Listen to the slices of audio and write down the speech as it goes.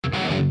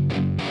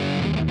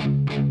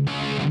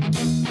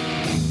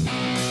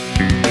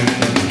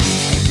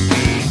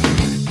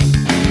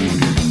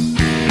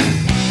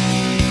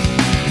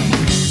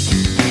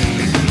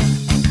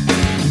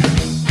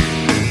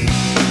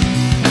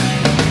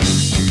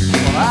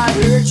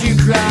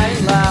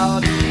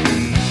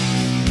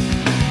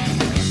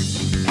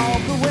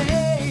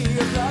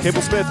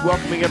Cable Smith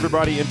welcoming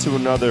everybody into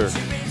another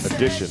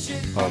edition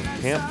of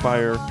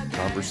Campfire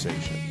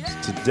Conversations.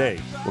 Today,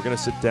 we're going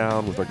to sit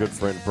down with our good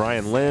friend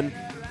Brian Lynn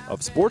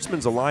of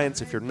Sportsmen's Alliance.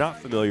 If you're not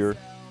familiar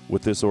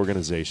with this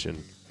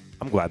organization,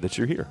 I'm glad that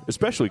you're here,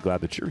 especially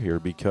glad that you're here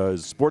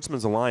because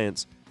Sportsmen's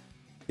Alliance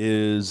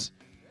is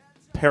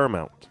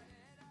paramount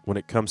when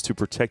it comes to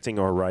protecting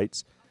our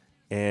rights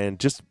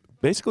and just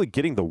basically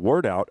getting the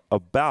word out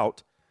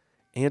about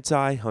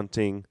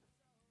anti-hunting,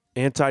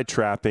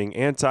 anti-trapping,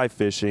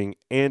 anti-fishing,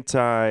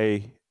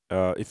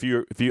 if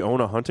you own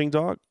a hunting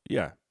dog,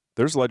 yeah,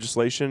 there's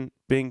legislation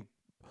being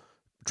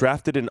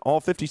drafted in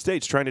all 50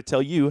 states trying to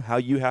tell you how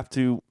you have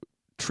to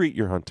treat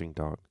your hunting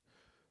dog.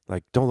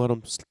 Like, don't let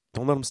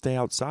them stay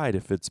outside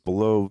if it's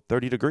below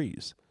 30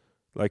 degrees.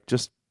 Like,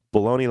 just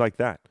baloney like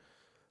that.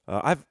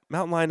 I've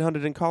mountain lion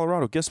hunted in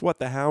Colorado. Guess what?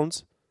 The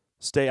hounds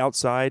stay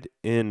outside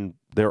in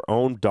their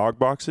own dog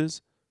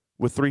boxes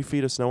with 3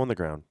 feet of snow on the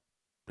ground,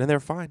 and they're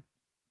fine.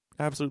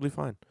 Absolutely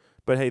fine.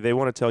 But, hey, they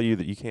want to tell you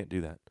that you can't do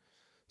that.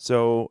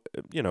 So,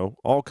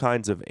 all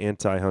kinds of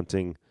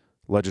anti-hunting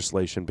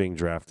legislation being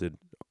drafted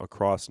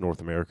across North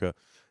America.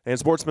 And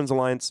Sportsmen's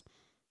Alliance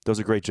does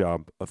a great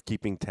job of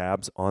keeping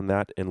tabs on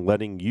that and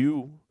letting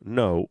you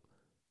know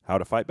how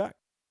to fight back.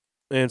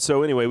 And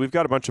so, anyway, we've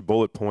got a bunch of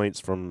bullet points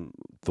from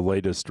the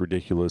latest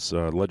ridiculous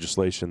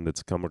legislation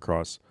that's come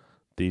across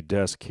the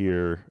desk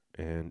here.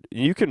 And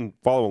you can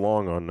follow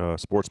along on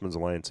Sportsmen's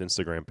Alliance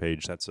Instagram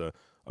page. That's a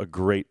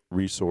great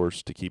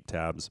resource to keep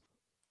tabs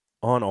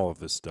on all of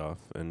this stuff.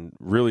 And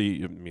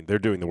really, I mean, they're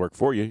doing the work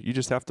for you. You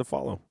just have to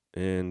follow,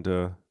 and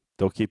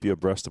they'll keep you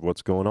abreast of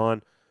what's going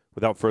on.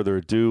 Without further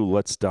ado,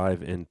 let's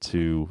dive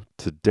into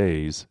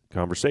today's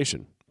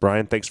conversation.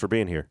 Brian, thanks for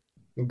being here.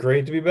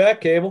 Great to be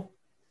back, Cable.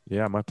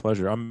 Yeah, my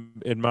pleasure.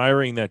 I'm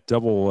admiring that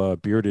double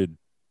bearded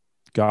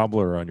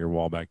gobbler on your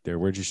wall back there.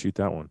 Where'd you shoot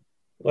that one?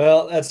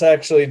 Well, that's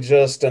actually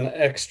just an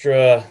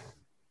extra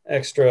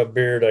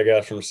beard I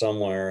got from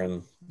somewhere,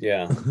 and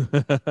yeah,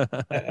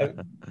 I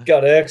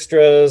got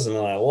extras, and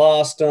then I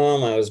lost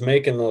them. I was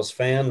making those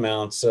fan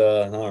mounts,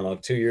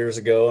 2 years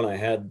ago, and I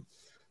had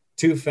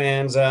 2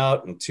 fans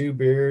out and 2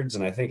 beards,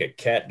 and I think a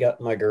cat got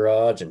in my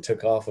garage and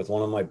took off with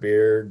one of my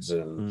beards,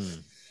 and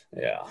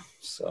yeah,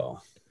 so.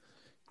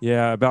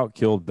 Yeah, I about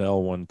killed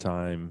Bell one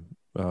time.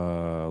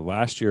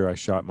 Last year I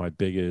shot my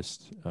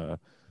biggest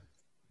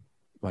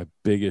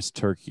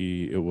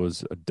turkey. It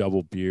was a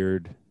double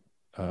beard.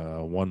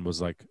 One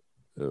was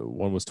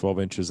 12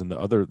 inches, and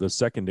the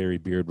secondary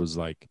beard was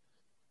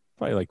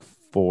probably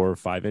 4 or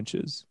 5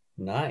 inches.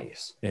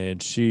 Nice.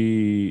 And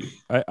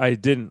I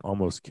didn't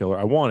almost kill her.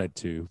 I wanted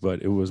to,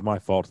 but it was my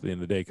fault at the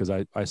end of the day because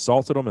I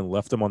salted them and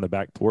left them on the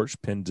back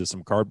porch pinned to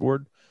some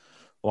cardboard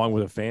along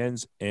with the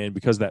fans. And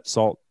because of that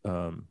salt,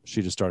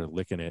 she just started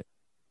licking it.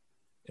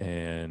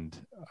 And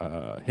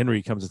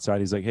Henry comes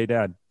inside. He's like, "Hey,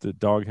 Dad, the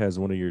dog has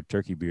one of your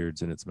turkey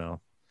beards in its mouth."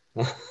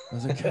 I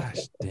was like,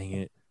 "Gosh, dang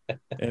it."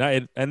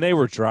 And they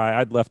were dry.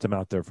 I'd left them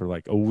out there for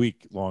like a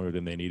week longer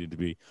than they needed to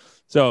be.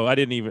 So I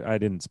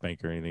didn't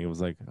spank or anything. It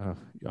was like, oh,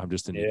 I'm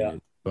just an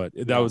idiot. But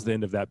that was the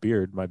end of that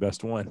beard, my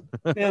best one.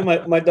 Yeah,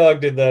 my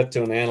dog did that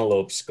to an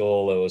antelope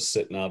skull that was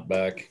sitting out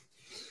back.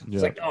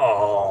 It's like,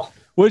 oh.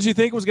 What did you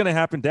think was going to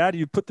happen, Dad?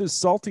 You put this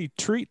salty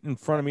treat in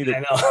front of me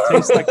that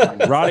tastes like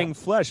rotting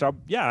flesh.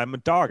 I'm a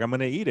dog. I'm going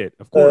to eat it,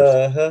 of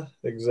course.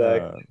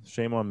 Exactly.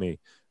 Shame on me.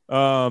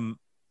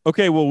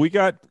 Okay, well, we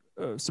got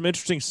some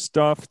interesting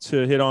stuff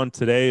to hit on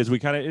today as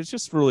it's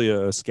just really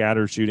a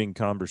scatter shooting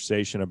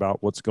conversation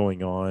about what's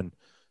going on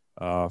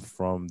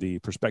from the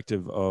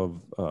perspective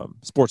of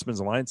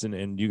Sportsmen's Alliance,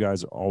 and you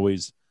guys are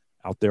always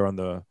out there on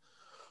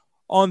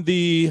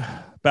the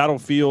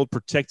battlefield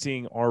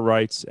protecting our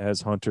rights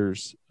as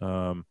hunters.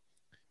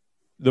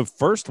 The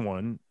first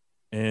one,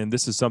 and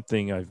this is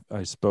something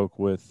I spoke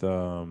with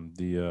what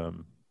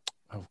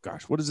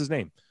is his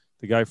name?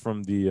 The guy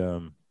from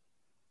the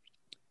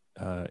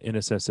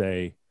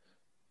NSSA.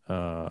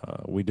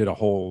 We did a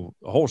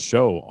whole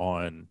show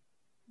on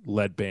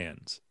lead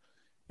bans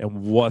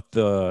and what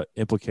the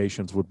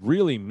implications would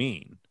really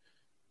mean.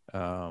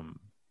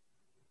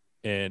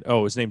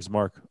 His name's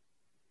Mark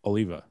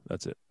Oliva.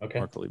 That's it. Okay.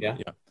 Mark Oliva.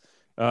 Yeah.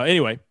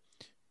 Anyway,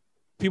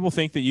 people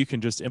think that you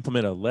can just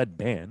implement a lead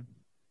ban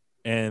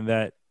and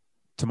that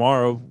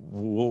tomorrow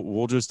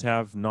we'll just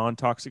have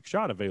non-toxic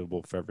shot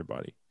available for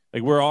everybody.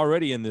 Like, we're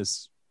already in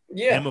this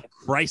ammo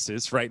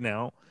crisis right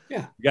now.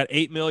 Yeah. We got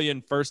 8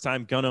 million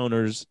first-time gun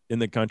owners in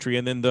the country,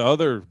 and then the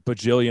other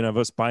bajillion of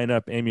us buying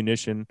up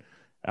ammunition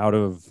out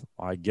of,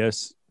 I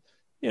guess,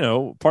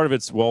 part of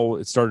it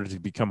started to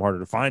become harder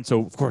to find.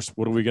 So, of course,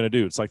 what are we going to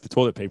do? It's like the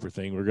toilet paper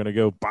thing. We're going to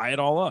go buy it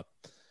all up.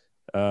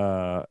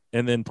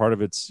 And then part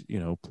of it's,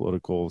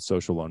 political,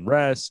 social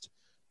unrest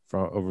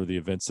over the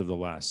events of the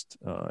last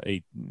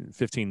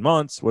 15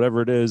 months,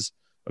 whatever it is,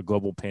 a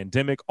global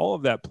pandemic. All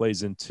of that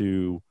plays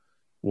into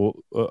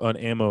an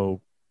ammo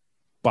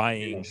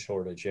buying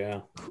shortage,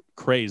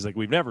 craze like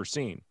we've never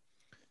seen.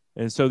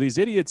 And so these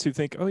idiots who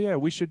think, oh yeah,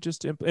 we should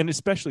just and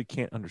especially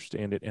can't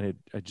understand it, and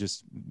it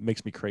just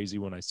makes me crazy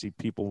when I see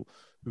people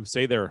who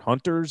say they're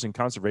hunters and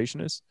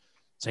conservationists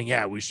saying,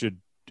 yeah, we should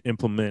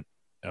implement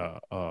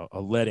a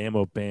lead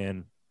ammo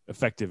ban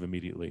effective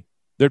immediately.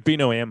 There'd be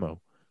no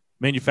ammo.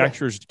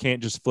 Manufacturers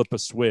can't just flip a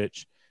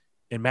switch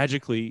and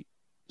magically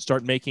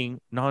start making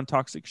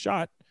non-toxic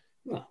shot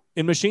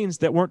in machines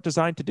that weren't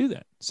designed to do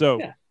that. So,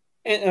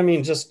 and I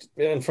mean,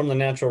 and from the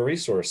natural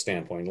resource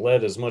standpoint,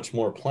 lead is much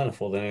more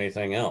plentiful than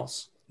anything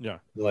else. Yeah.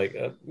 Like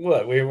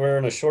we're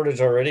in a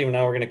shortage already.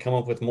 Now we're going to come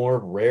up with more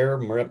rare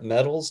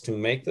metals to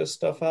make this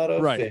stuff out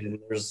of. Right. And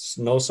there's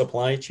no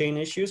supply chain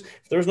issues.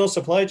 If there's no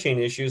supply chain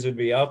issues, it'd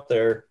be out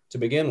there to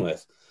begin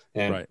with.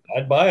 And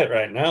I'd buy it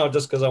right now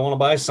just because I want to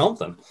buy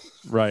something.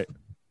 Right.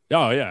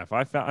 Oh yeah. If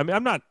I found, I mean,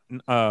 I'm not,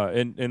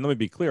 and let me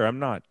be clear, I'm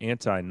not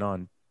anti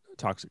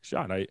non-toxic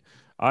shot.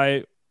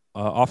 I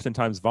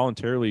oftentimes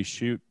voluntarily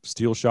shoot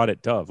steel shot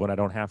at dove when I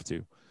don't have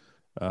to.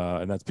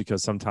 And that's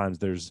because sometimes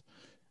there's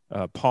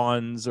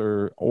ponds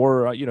or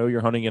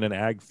you're hunting in an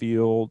ag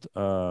field.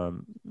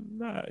 I'm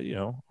not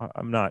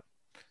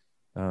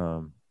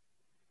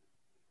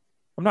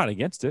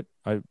against it.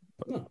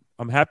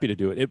 I'm happy to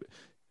do it.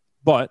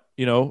 But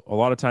a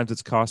lot of times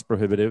it's cost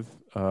prohibitive.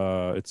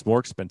 It's more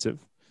expensive,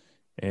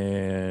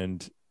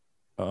 and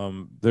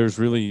Mark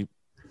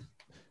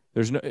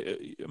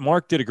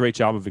did a great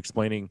job of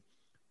explaining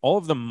all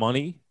of the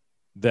money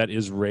that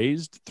is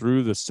raised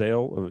through the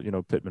sale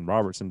of Pittman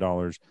Robertson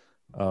dollars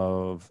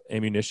of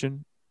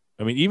ammunition.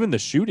 I mean, even the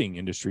shooting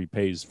industry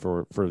pays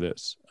for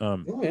this.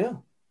 And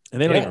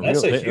they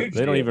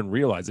don't even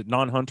realize it.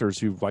 Non-hunters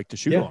who like to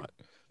shoot a lot.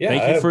 Yeah,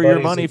 thank you for your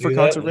money for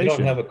conservation. You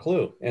don't have a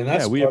clue, and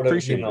that's we part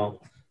appreciate of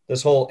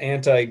this whole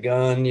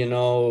anti-gun,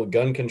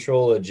 gun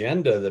control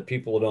agenda that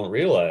people don't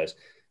realize.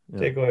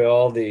 Take away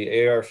all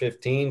the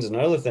AR-15s and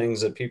other things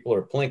that people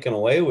are plinking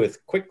away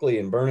with quickly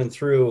and burning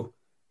through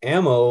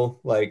ammo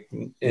like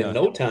in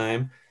no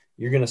time.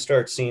 You're going to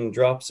start seeing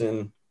drops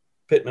in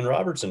Pittman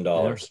Robertson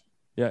dollars.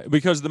 Yeah,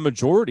 because the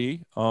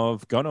majority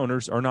of gun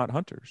owners are not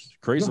hunters,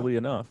 crazily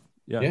enough.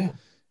 Yeah.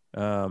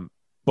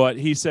 But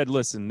he said,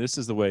 listen, this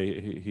is the way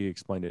he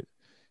explained it.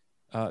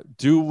 Are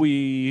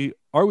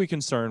we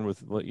concerned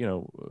with,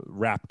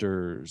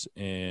 raptors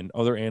and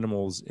other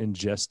animals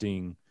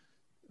ingesting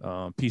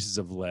pieces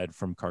of lead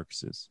from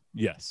carcasses?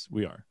 Yes,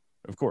 we are.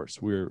 Of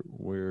course,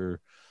 we're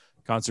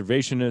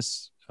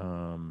conservationists.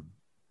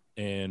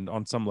 And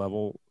on some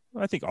level,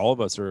 I think all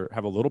of us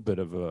have a little bit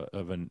of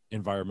an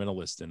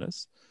environmentalist in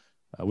us.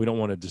 We don't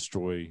want to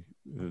destroy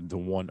the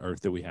one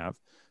earth that we have.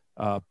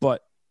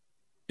 But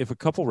if a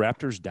couple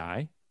raptors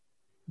die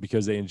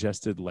because they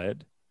ingested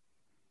lead,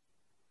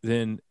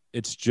 then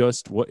it's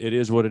just what it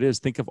is.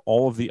 Think of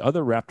all of the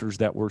other raptors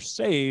that were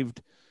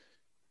saved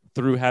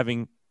through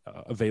having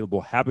available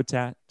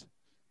habitat.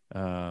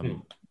 I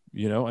mean,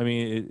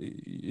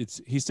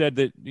 he said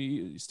that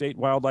the state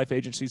wildlife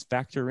agencies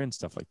factor in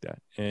stuff like that.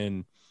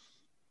 And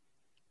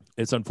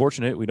it's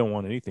unfortunate. We don't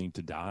want anything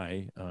to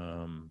die.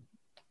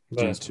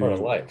 But it's part of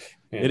life.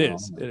 It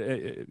is.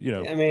 I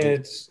mean,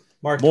 it's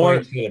Mark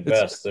Twain said it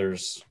best.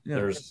 There's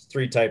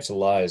three types of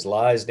lies: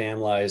 damn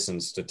lies,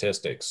 and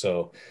statistics.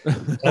 So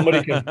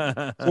somebody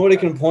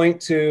can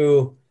point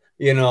to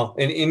an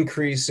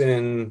increase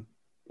in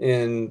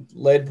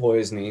lead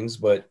poisonings,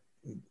 but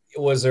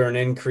was there an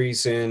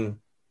increase in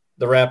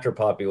the raptor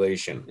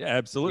population? Yeah,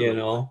 absolutely.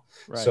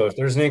 Right. So if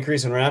there's an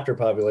increase in raptor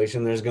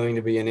population, there's going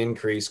to be an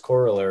increase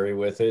corollary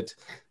with it,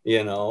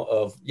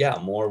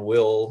 more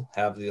will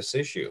have this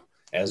issue,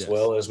 as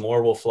well as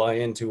more will fly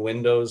into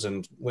windows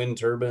and wind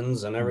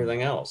turbines and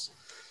everything else.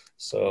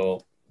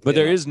 So, but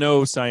there is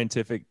no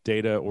scientific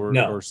data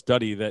or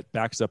study that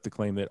backs up the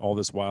claim that all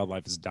this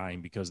wildlife is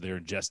dying because they're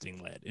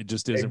ingesting lead. It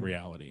just isn't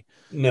reality.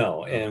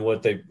 No. And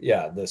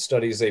the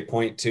studies they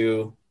point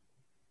to,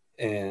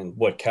 and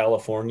what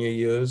California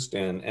used,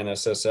 and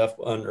NSSF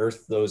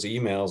unearthed those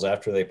emails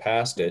after they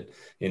passed it,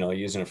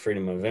 using a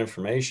Freedom of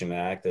Information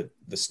Act, that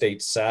the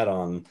state sat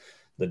on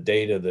the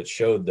data that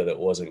showed that it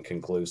wasn't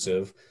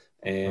conclusive.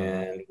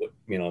 And,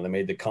 they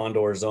made the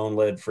Condor zone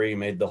lead free,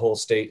 made the whole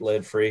state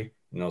lead free.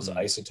 Those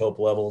isotope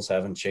levels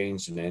haven't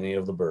changed in any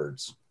of the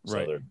birds.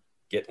 So they're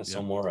getting it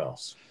somewhere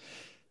else.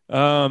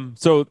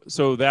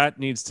 So that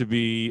needs to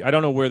be, I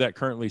don't know where that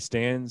currently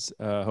stands.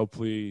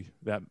 Hopefully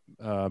that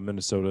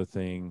Minnesota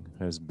thing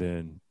has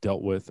been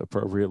dealt with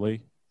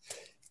appropriately.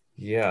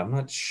 Yeah, I'm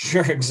not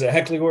sure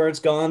exactly where it's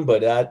gone,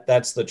 but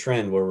that's the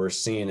trend where we're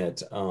seeing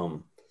it.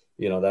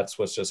 That's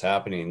what's just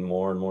happening.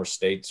 More and more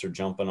states are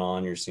jumping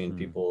on. You're seeing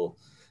people,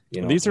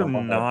 these are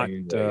not,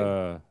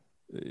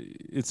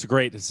 it's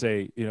great to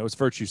say, it's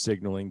virtue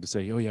signaling to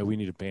say, oh yeah, we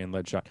need to ban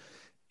lead shot.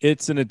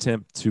 It's an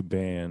attempt to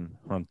ban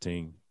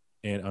hunting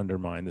and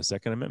undermine the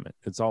Second Amendment.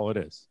 It's all it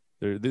is.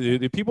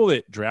 The people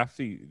that draft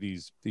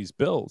these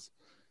bills,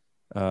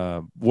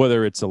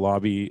 whether it's a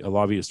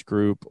lobbyist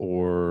group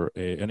or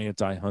an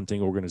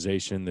anti-hunting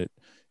organization that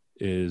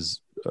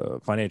is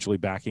financially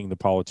backing the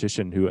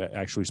politician who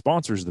actually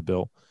sponsors the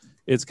bill,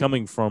 it's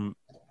coming from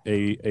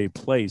a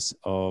place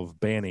of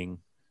banning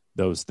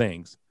those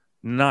things.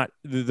 Not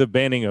the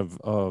banning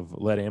of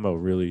lead ammo.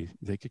 Really,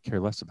 they could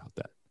care less about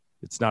that.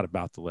 It's not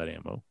about the lead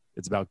ammo.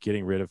 It's about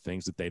getting rid of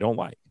things that they don't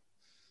like.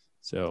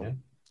 So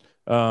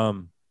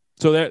So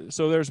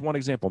there's one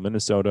example,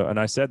 Minnesota. And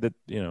I said that,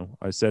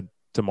 I said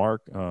to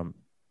Mark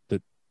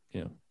that,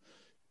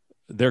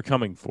 they're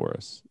coming for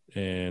us.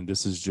 And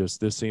this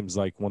seems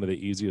like one of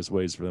the easiest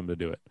ways for them to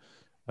do it,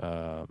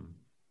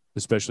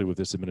 especially with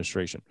this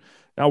administration.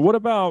 Now, what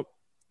about,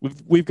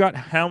 we've got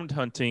hound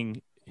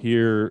hunting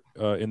here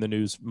in the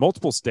news,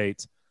 multiple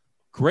states.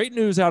 Great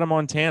news out of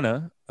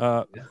Montana.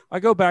 I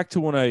go back to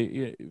when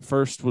I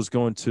first was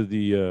going to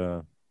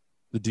the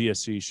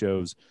DSC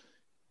shows,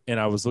 and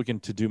I was looking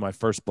to do my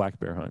first black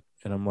bear hunt.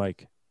 And I'm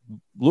like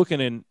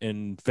looking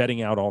and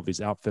vetting out all these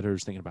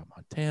outfitters, thinking about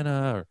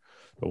Montana, or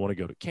do I want to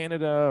go to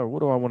Canada, or what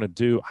do I want to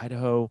do,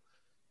 Idaho?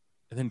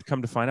 And then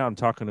come to find out, I'm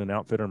talking to an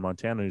outfitter in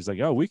Montana, and he's like,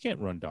 "Oh, we can't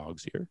run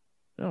dogs here.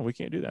 No, we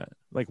can't do that."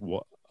 Like,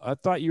 what? I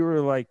thought you were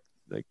like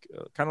kind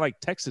of like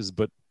Texas,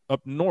 but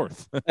up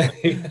north,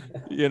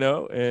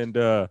 And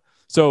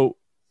so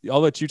I'll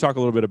let you talk a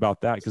little bit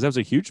about that, because that was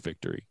a huge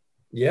victory.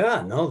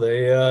 Yeah, no,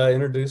 they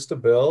introduced a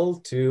bill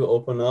to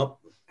open up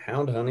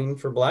hound hunting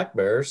for black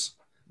bears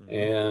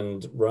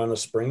and run a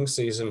spring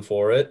season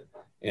for it,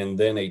 and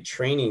then a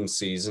training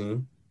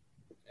season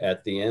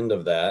at the end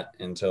of that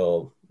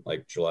until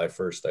like July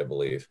 1st, I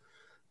believe.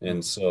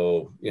 And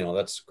so,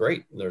 that's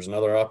great. There's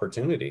another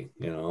opportunity,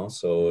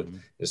 so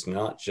it's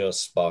not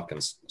just spot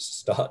and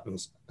stock.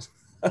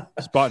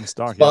 Spot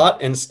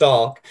and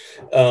stalk.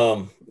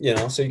 So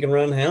you can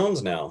run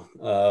hounds now.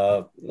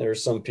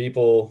 There's some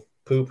people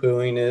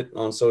poo-pooing it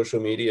on social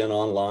media and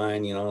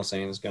online,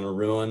 saying it's going to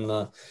ruin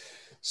the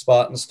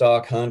spot and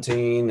stalk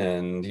hunting.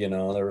 And,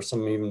 there were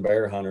some even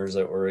bear hunters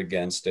that were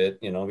against it,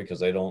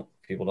 because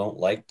people don't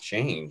like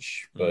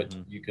change. But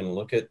you can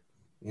look at,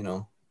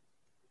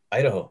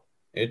 Idaho.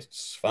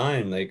 It's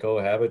fine. They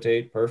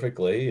cohabitate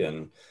perfectly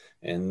and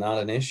not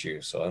an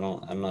issue. So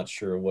I'm not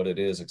sure what it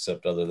is,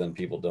 except other than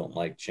people don't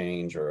like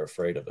change or are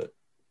afraid of it.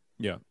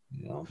 Yeah.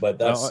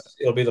 But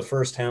it'll be the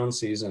first hound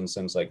season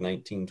since like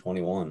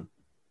 1921.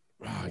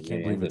 I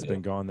can't believe it's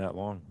been gone that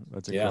long.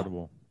 That's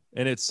incredible.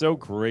 And it's so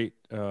great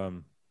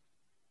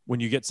when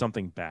you get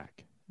something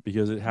back,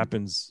 because it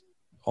happens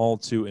all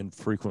too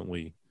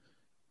infrequently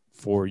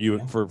for you,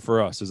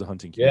 for us as a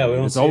hunting community.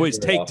 Yeah, it's always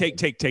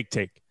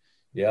take.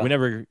 Yeah. We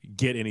never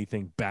get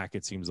anything back,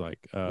 it seems like.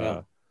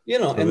 And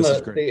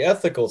the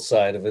ethical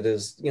side of it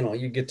is,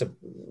 you get to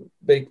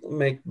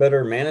make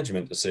better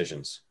management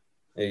decisions.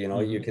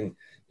 You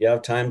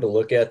have time to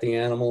look at the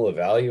animal,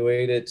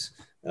 evaluate it,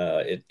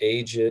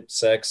 age it,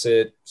 sex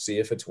it, see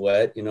if it's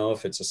wet.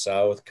 If it's a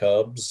sow with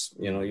cubs,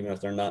 even if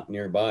they're not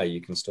nearby,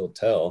 you can still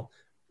tell.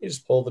 You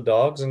just pull the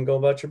dogs and go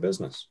about your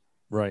business.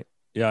 Right.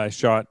 Yeah, I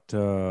shot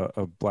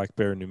a black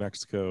bear in New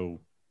Mexico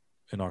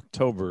in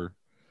October,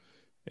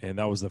 and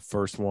that was the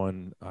first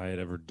one I had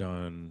ever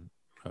done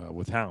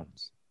with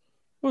hounds.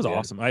 It was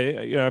awesome.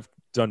 I've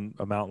done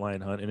a mountain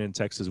lion hunt, and in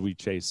Texas we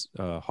chase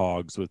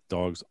hogs with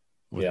dogs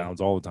with hounds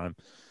all the time.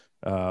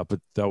 But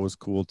that was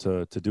cool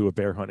to do a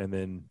bear hunt, and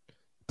then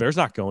bear's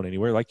not going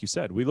anywhere. Like you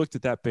said, we looked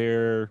at that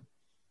bear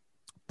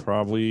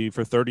probably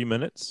for 30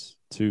 minutes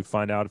to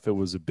find out if it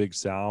was a big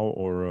sow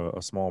or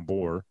a small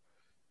boar,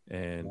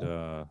 and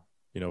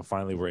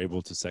finally we're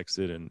able to sex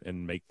it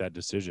and make that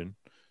decision.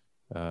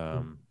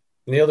 And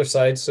the other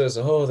side says,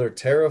 "Oh, they're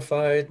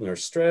terrified and they're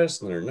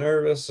stressed and they're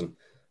nervous." And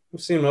I've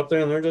seen them up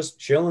there and they're just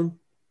chilling,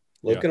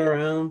 looking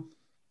around,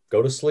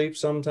 go to sleep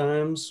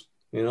sometimes.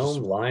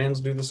 Lions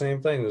do the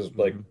same thing. It's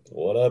like,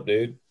 "What up,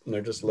 dude?" And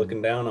they're just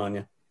looking down on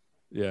you.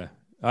 Yeah.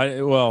 My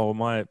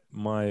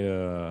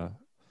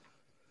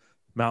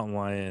mountain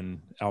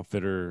lion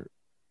outfitter,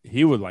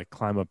 he would like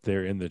climb up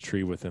there in the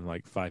tree within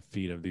like 5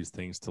 feet of these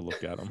things to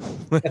look at them.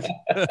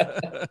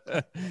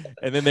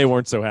 And then they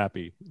weren't so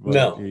happy. But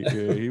no,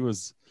 he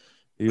was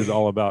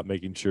all about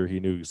making sure he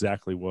knew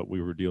exactly what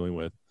we were dealing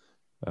with,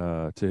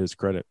 to his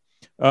credit.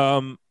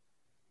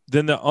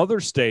 Then the other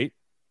state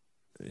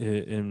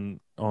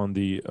on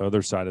the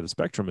other side of the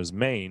spectrum is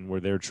Maine,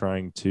 where they're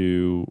trying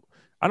to,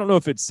 I don't know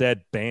if it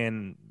said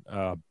ban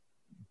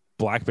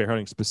black bear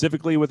hunting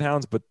specifically with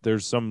hounds, but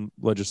there's some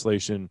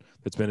legislation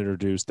that's been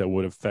introduced that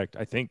would affect,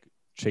 I think,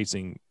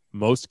 chasing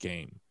most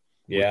game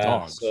with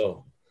dogs.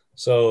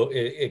 So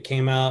it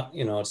came out,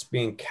 it's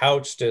being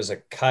couched as a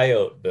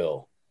coyote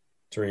bill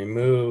to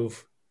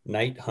remove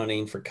night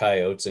hunting for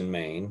coyotes in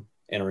Maine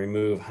and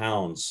remove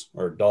hounds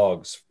or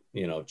dogs,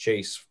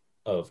 chase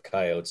of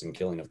coyotes and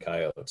killing of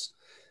coyotes.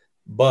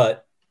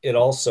 But it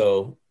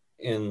also,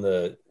 in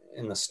the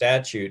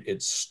statute,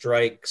 it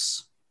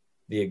strikes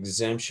the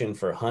exemption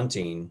for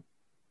hunting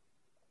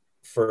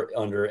for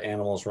under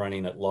animals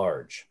running at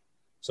large.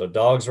 So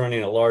dogs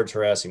running at large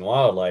harassing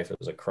wildlife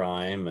is a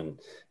crime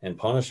and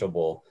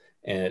punishable.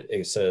 And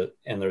it says,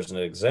 and there's an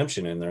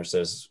exemption in there that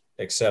says,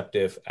 except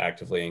if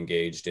actively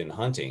engaged in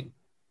hunting.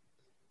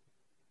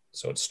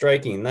 So it's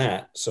striking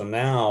that. So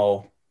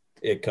now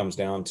it comes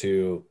down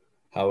to,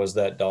 how is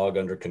that dog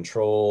under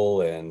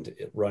control and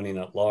running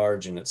at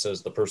large? And it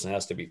says the person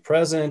has to be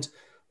present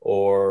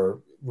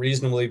or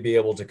reasonably be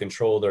able to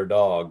control their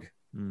dog.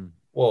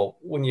 Well,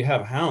 when you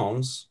have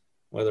hounds,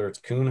 whether it's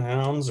coon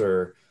hounds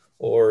or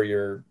or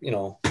your,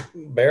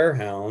 bear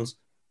hounds,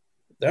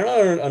 they're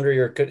not under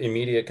your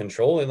immediate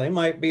control, and they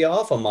might be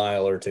off a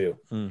mile or two.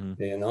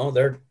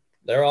 Mm-hmm.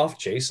 They're off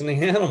chasing the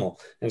animal,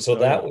 and so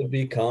that would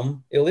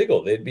become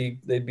illegal. They'd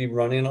be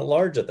running at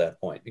large at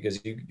that point,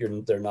 because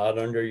they're not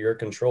under your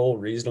control,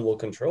 reasonable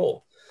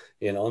control.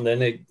 And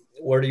then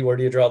where do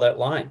you draw that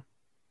line?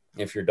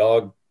 If your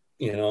dog,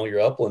 your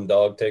upland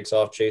dog takes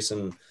off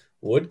chasing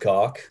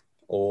woodcock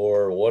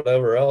or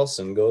whatever else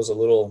and goes a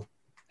little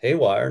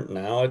haywire,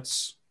 now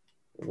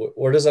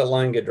where does that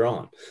line get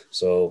drawn?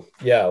 So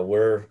yeah,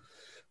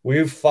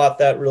 we've fought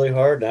that really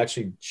hard. And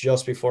actually,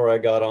 just before I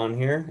got on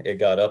here, it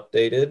got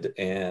updated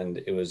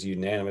and it was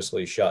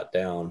unanimously shot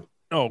down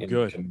in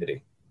the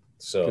committee.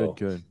 So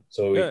good.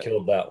 So we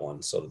killed that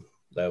one. So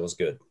that was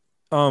good.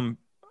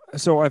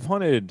 So I've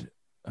hunted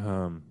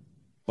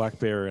black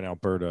bear in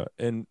Alberta,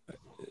 and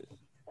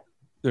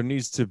there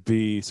needs to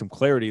be some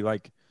clarity,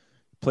 like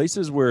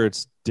places where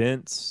it's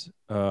dense.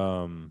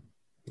 Where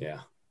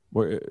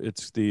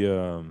it's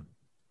the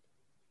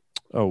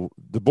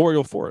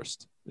boreal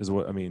forest is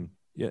what I mean.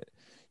 Yeah,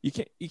 you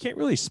can't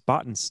really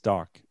spot and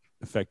stalk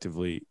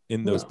effectively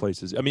in those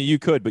places. I mean, you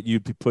could, but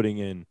you'd be putting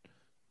in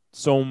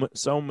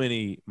so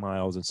many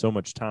miles and so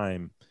much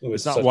time.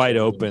 It's not wide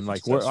open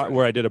like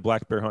where I did a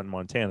black bear hunt in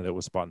Montana that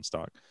was spot and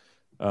stalk.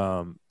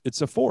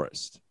 It's a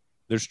forest.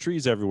 There's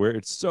trees everywhere.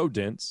 It's so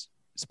dense.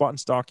 Spot and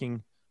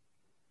stalking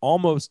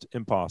almost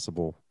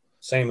impossible.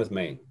 Same with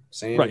Maine.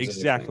 Right,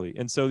 exactly.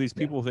 And so these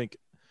people think,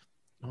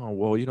 oh,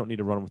 well, you don't need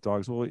to run them with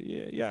dogs. Well,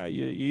 yeah,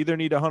 you either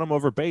need to hunt them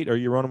over bait or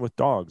you run them with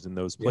dogs in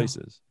those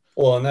places.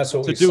 Well, and that's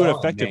what we saw to do it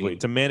effectively,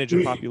 to manage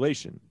a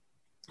population.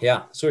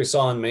 Yeah, so we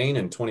saw in Maine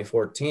in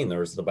 2014, there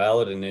was the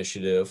ballot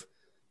initiative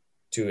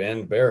to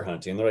end bear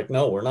hunting. They're like,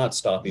 no, we're not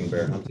stopping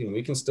bear hunting.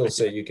 We can still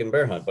say you can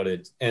bear hunt, but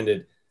it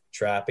ended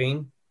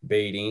trapping,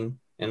 baiting,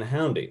 and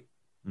hounding.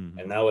 Mm-hmm.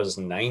 And that was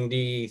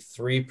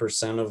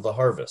 93% of the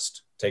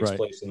harvest takes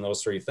place in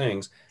those three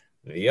things.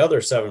 The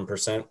other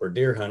 7% were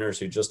deer hunters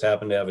who just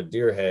happened to have a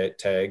deer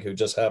tag, who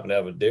just happened to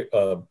have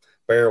a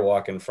bear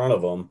walk in front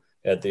of them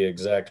at the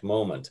exact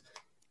moment.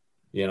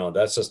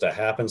 That's just a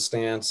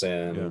happenstance,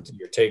 and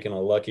you're taking a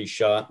lucky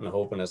shot and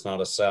hoping it's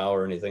not a sow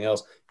or anything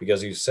else,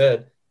 because you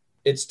said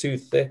it's too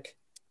thick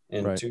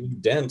and too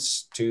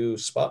dense to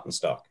spot and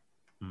stalk.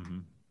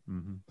 Mm-hmm.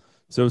 Mm-hmm.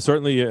 So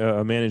certainly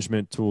a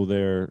management tool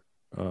there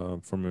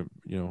from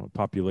a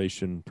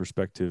population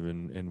perspective,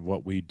 and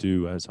what we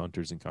do as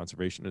hunters and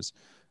conservationists.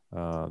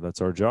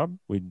 That's our job.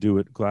 We do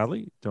it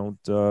gladly. Don't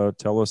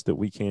tell us that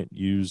we can't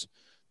use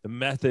the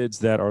methods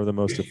that are the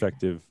most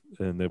effective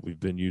and that we've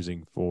been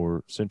using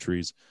for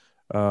centuries.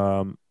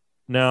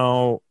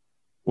 Now,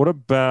 what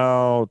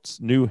about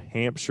New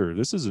Hampshire?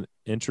 This is an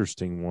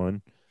interesting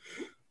one.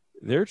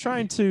 They're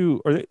trying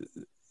to,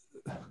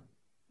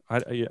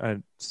 I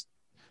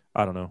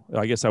don't know.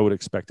 I guess I would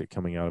expect it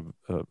coming out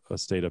of a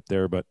state up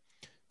there, but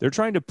they're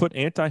trying to put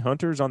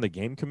anti-hunters on the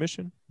Game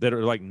Commission that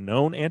are like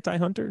known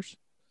anti-hunters.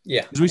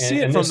 Yeah. Because we see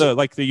it from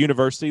the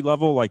university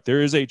level. Like,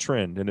 there is a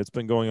trend, and it's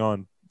been going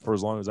on for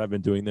as long as I've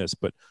been doing this,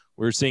 but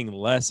we're seeing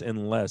less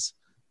and less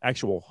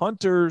actual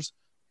hunters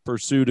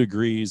pursue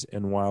degrees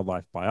in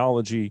wildlife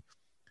biology,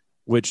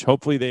 which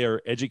hopefully they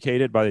are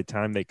educated by the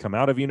time they come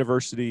out of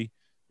university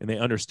and they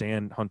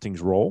understand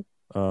hunting's role.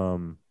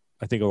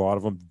 I think a lot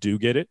of them do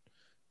get it,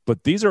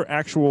 but these are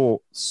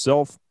actual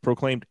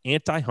self-proclaimed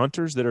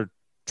anti-hunters that are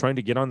trying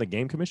to get on the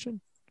Game Commission.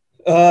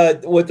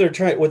 This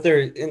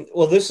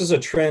is a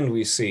trend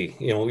we see.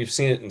 We've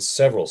seen it in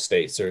several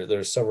states.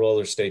 There's several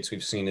other states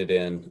we've seen it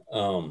in,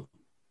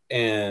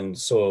 and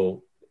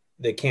so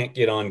they can't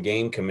get on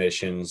game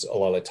commissions a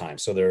lot of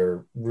times. So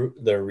they're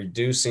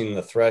reducing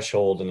the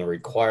threshold and the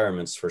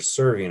requirements for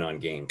serving on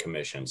game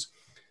commissions.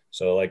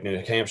 So like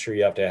New Hampshire,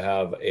 you have to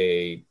have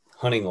a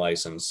hunting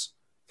license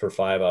for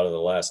 5 out of the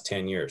last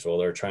 10 years. Well,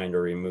 they're trying to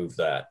remove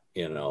that,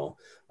 and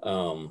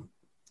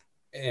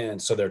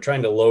so they're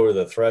trying to lower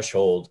the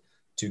threshold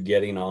to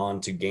getting on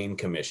to game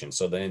commission.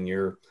 So then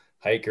your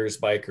hikers,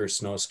 bikers,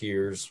 snow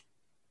skiers,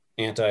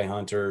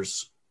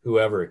 anti-hunters,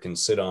 whoever can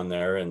sit on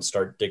there and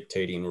start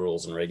dictating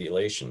rules and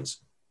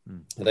regulations.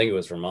 I think it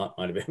was Vermont,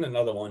 might have been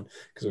another one,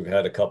 because we've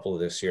had a couple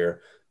this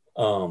year.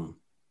 Actually,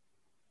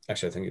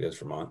 I think it is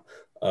Vermont,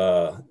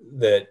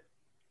 that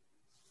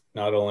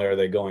not only are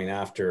they going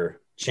after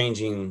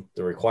changing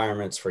the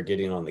requirements for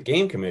getting on the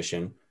Game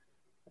Commission,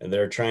 and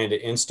they're trying to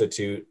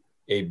institute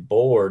a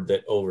board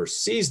that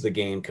oversees the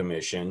Game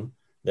Commission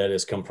that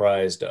is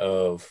comprised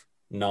of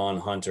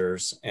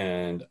non-hunters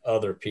and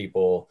other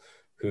people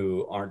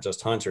who aren't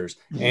just hunters.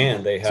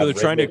 And they have, so they're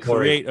trying to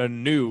create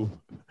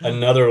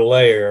another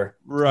layer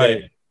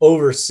that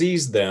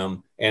oversees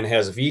them and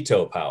has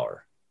veto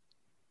power.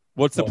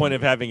 What's the point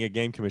of having a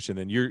Game Commission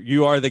then?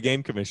 You are the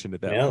Game Commission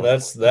at that point.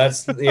 That's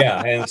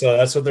and so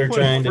that's what they're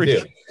trying to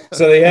do.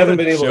 So they haven't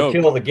been able to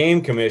kill the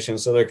Game Commission,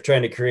 so they're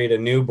trying to create a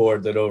new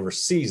board that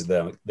oversees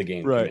the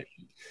Game Commission.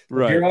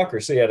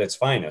 Bureaucracy at its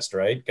finest,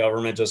 right?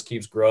 Government just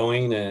keeps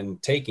growing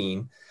and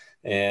taking,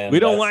 and we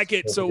don't like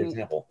it. So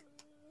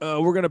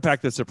we're going to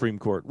pack the Supreme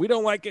Court. We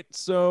don't like it.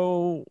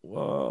 So,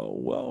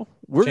 well,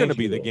 we're going to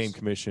be the game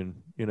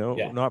commission,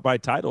 not by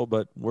title,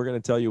 but we're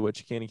going to tell you what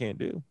you can and can't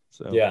do.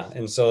 So, yeah.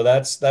 And so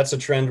that's a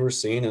trend we're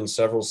seeing in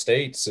several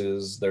states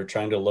is they're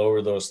trying to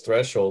lower those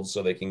thresholds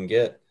so they can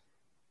get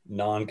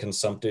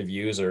non-consumptive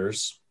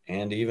users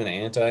and even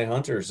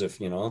anti-hunters,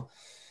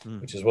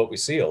 which is what we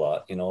see a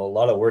lot. A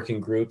lot of working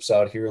groups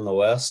out here in the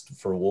West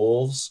for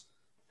wolves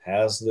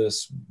has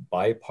this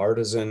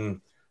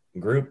bipartisan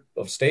group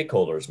of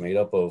stakeholders made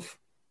up of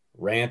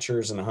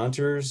ranchers and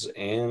hunters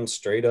and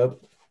straight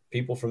up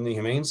people from the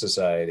Humane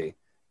Society,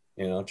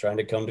 trying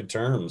to come to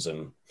terms,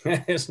 and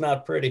it's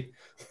not pretty.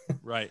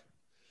 Right.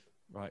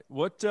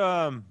 What,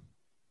 and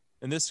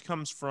this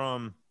comes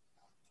from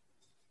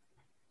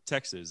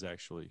Texas,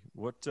 actually.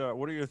 What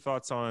are your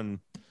thoughts on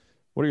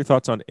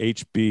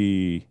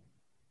HB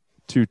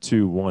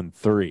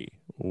 2213,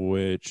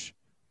 which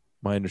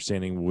my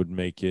understanding would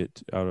make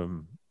it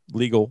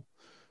legal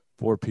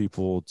for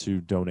people to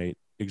donate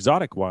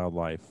exotic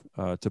wildlife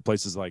to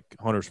places like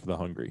Hunters for the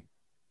Hungry,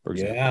 for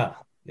example.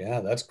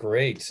 Yeah, that's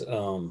great.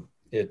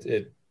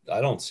 I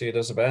don't see it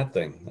as a bad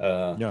thing.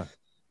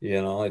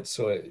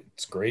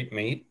 It's great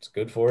meat. It's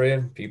good for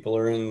you. People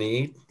are in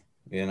need.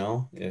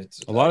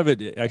 It's a lot of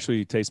it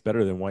actually tastes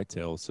better than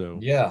whitetail. So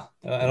yeah,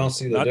 I don't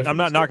see the difference. I'm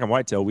not knocking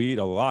whitetail. We eat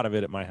a lot of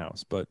it at my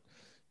house, but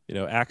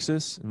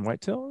Axis and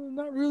whitetail,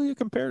 not really a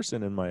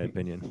comparison in my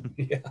opinion.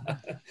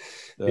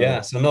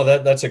 Yeah. So no,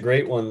 that's a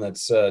great one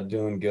that's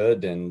doing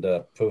good and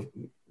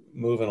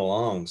moving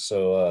along.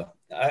 So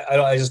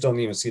I just don't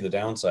even see the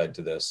downside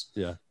to this.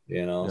 Yeah.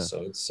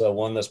 So it's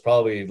one that's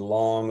probably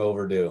long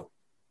overdue.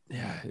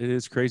 Yeah, it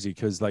is crazy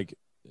because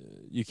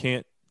you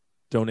can't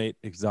donate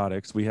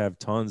exotics. We have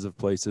tons of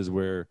places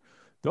where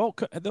they'll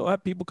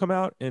have people come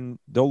out and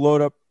they'll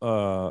load up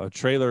a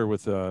trailer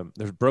with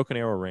there's Broken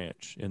Arrow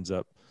Ranch ends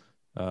up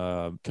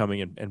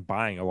coming and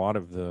buying a lot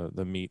of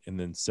the meat and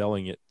then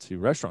selling it to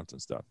restaurants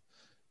and stuff.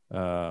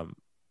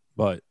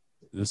 But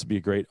this would be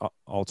a great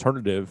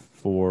alternative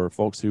for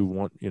folks who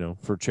want,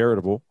 for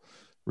charitable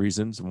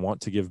reasons,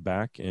 want to give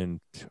back. And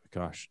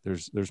gosh,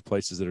 there's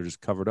places that are just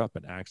covered up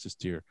in axis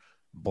deer,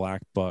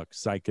 black buck,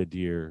 Sika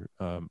deer.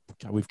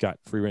 We've got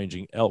free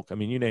ranging elk. I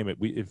mean, you name it.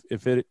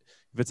 If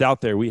it's out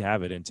there, we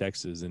have it in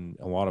Texas and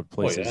a lot of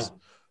places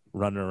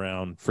running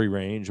around free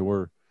range,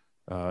 or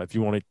if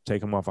you want to take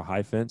them off a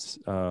high fence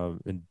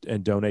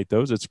and donate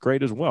those, it's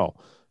great as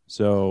well.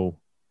 So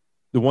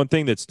the one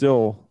thing that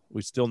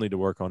we still need to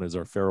work on is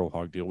our feral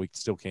hog deal. We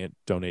still can't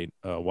donate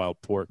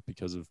wild pork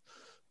because of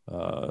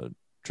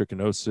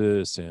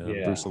trichinosis and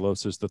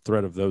brucellosis, the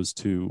threat of those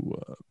two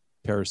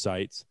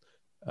parasites.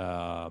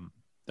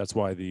 That's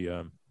why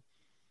the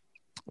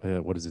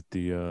what is it?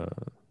 The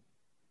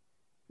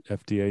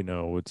FDA?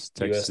 No, it's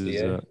Texas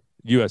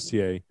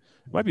USDA. It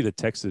might be the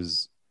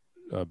Texas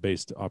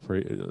based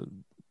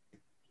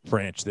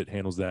branch that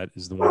handles that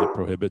is the one that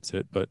prohibits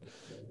it. But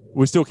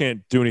we still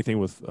can't do anything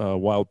with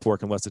wild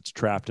pork unless it's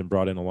trapped and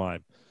brought in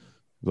alive.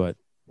 But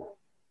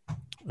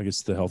I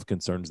guess the health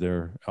concerns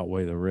there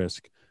outweigh the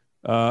risk.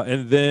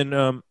 And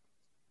then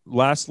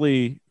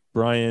lastly,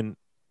 Brian,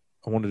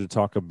 I wanted to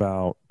talk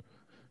about,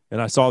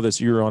 and I saw this,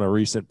 you were on a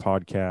recent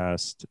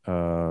podcast,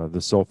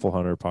 the Soulful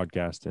Hunter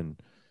podcast, and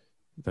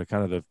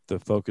the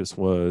focus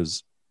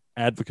was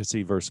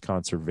advocacy versus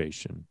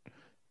conservation,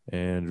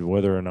 and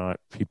whether or not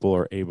people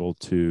are able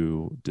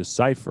to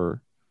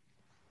decipher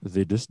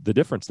the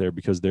difference there,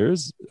 because there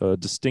is a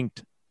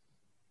distinct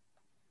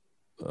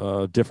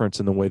difference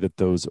in the way that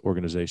those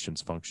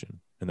organizations function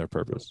and their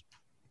purpose.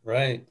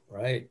 Right.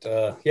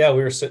 Yeah,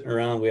 we were sitting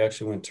around. We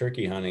actually went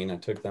turkey hunting. I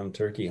took them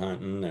turkey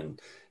hunting, and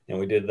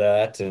we did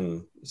that,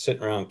 and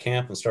sitting around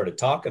camp and started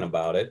talking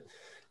about it.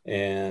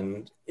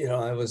 And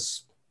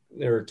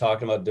they were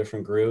talking about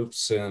different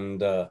groups,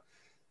 and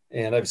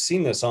I've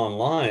seen this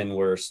online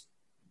where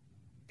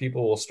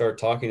people will start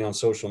talking on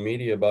social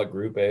media about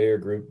group A or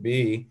group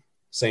B,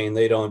 saying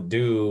they don't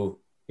do,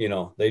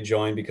 they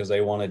join because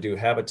they want to do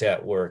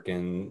habitat work,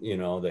 and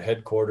the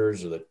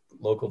headquarters or the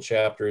local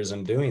chapter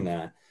isn't doing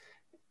that.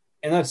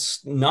 And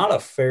that's not a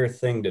fair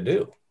thing to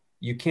do.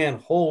 You can't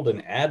hold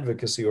an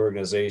advocacy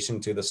organization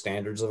to the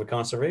standards of a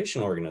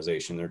conservation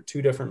organization. They're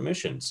two different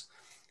missions.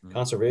 Mm-hmm.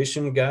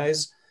 Conservation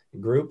guys,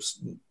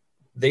 groups,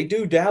 they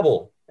do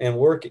dabble and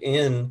work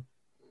in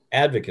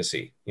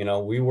advocacy.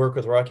 We work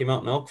with Rocky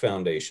Mountain Elk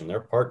Foundation.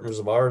 They're partners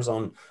of ours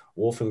on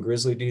wolf and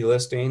grizzly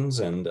delistings,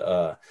 and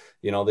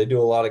they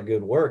do a lot of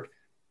good work.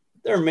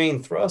 Their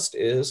main thrust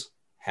is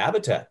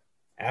habitat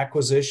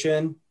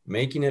acquisition,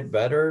 making it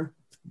better,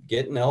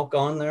 getting elk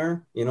on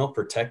there,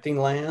 protecting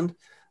land.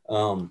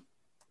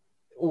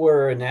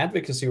 Where an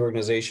advocacy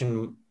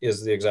organization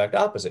is the exact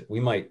opposite. We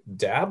might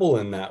dabble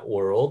in that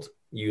world,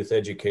 youth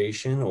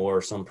education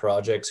or some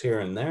projects here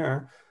and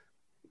there,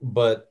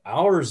 but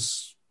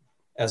ours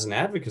as an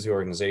advocacy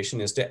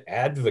organization is to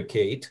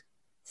advocate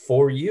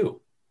for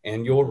you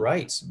and your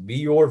rights, be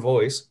your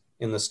voice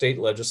in the state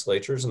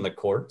legislatures and the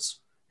courts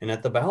and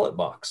at the ballot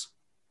box.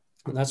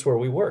 And that's where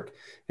we work.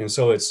 And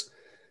so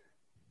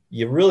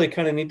you really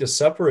kind of need to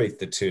separate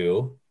the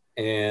two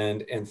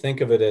and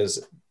think of it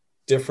as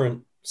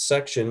different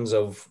sections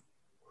of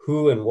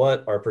who and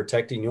what are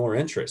protecting your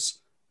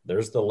interests.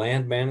 There's the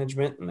land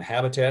management and the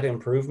habitat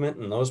improvement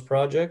and those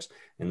projects.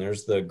 And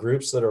there's the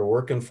groups that are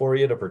working for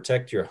you to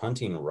protect your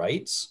hunting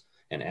rights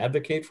and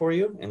advocate for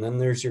you. And then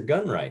there's your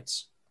gun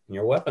rights and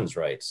your weapons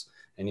rights.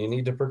 And you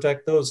need to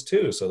protect those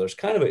too. So there's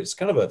it's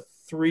kind of a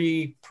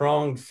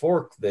 3-pronged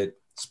fork that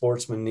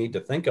sportsmen need to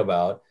think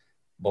about,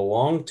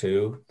 belong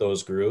to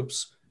those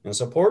groups and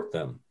support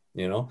them.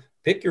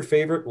 Pick your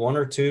favorite 1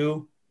 or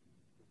 2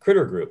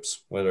 critter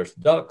groups, whether it's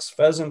ducks,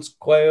 pheasants,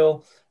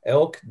 quail,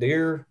 elk,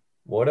 deer,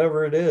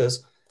 whatever it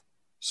is.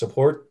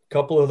 Support a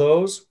couple of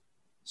those.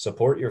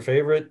 Support your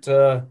favorite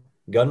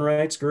gun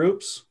rights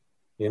groups.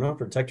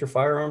 Protect your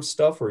firearms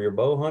stuff or your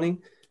bow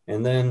hunting.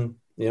 And then,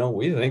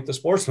 we think the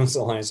Sportsmen's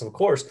Alliance, of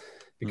course,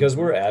 because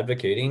we're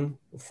advocating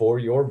for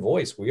your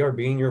voice. We are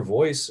being your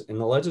voice in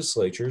the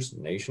legislatures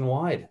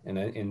nationwide and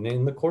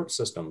in the court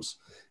systems.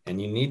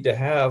 And you need to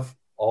have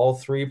all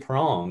 3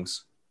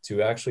 prongs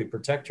to actually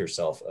protect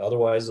yourself.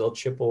 Otherwise, they'll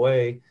chip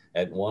away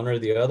at one or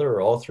the other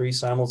or all 3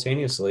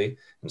 simultaneously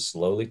and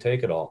slowly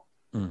take it all.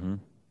 Mm-hmm.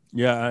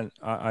 Yeah,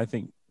 I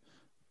think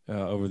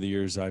over the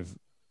years I've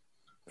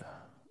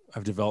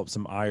developed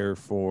some ire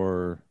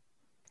for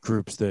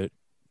groups that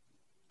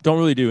don't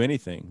really do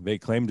anything. They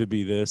claim to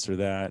be this or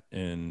that,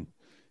 and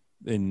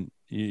then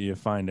you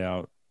find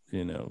out,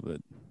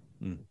 that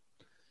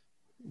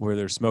where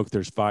there's smoke,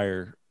 there's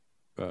fire.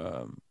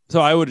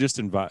 So I would just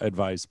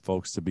advise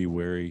folks to be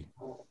wary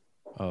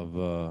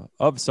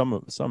of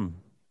some.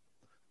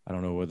 I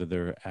don't know whether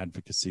they're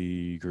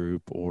advocacy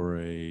group or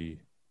a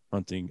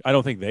hunting. I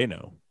don't think they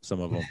know, some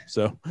of them.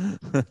 So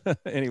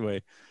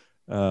anyway,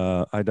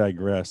 I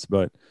digress.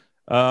 But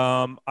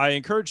I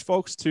encourage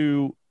folks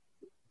to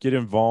get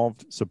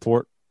involved,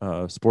 support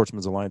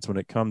Sportsmen's Alliance when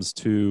it comes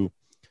to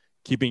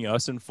keeping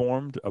us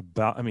informed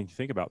about.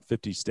 Think about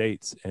 50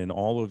 states and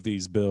all of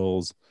these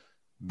bills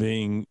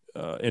being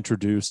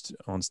introduced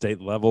on state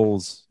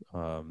levels,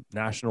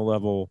 national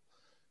level.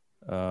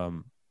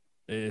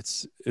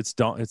 It's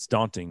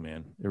daunting,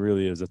 man. It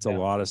really is. It's a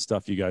lot of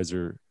stuff you guys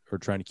are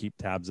trying to keep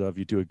tabs of.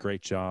 You do a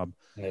great job.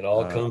 And it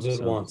all comes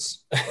at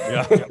once.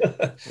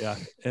 Yeah.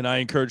 And I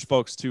encourage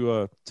folks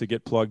to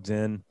get plugged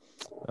in,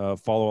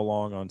 follow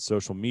along on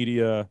social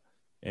media.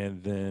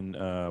 And then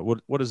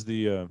what's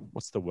the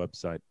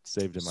website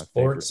saved in my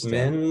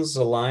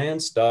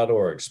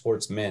Sportsmensalliance.org.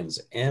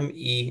 Sportsmen's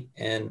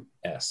MENS.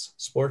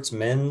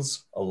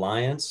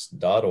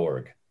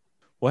 Sportsmensalliance.org.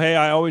 Well, hey,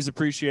 I always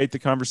appreciate the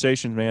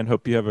conversation, man.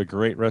 Hope you have a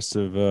great rest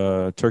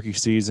of turkey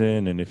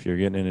season, and if you're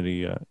getting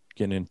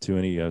into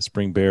any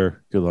spring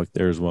bear, good luck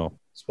there as well.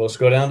 Supposed to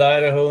go down to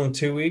Idaho in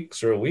 2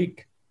 weeks or a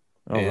week.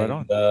 Oh, right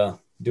on.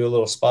 Do a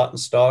little spot and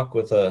stalk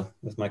with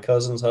my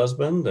cousin's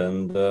husband,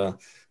 and don't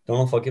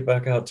know if I'll get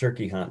back out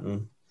turkey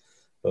hunting,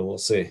 but we'll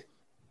see.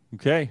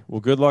 Okay. Well,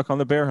 good luck on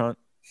the bear hunt.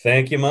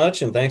 Thank you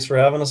much, and thanks for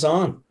having us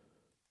on.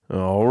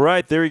 All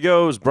right, there he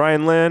goes,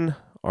 Brian Lynn,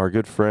 our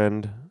good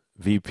friend,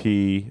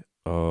 VP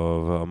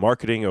of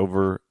marketing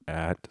over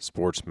at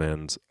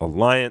Sportsmen's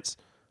Alliance.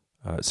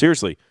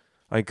 Seriously,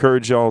 I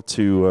encourage y'all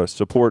to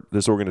support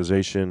this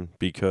organization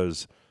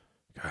because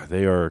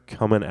they are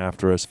coming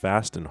after us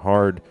fast and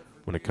hard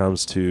when it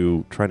comes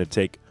to trying to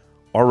take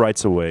our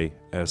rights away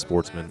as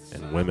sportsmen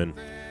and women.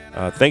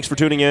 Thanks for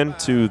tuning in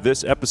to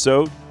this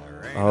episode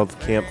of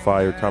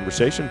Campfire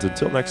Conversations.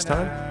 Until next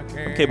time,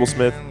 I'm Cable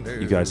Smith.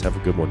 You guys have a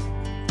good one.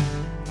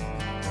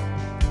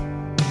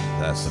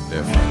 That's the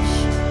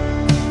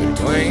difference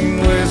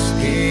between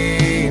whiskey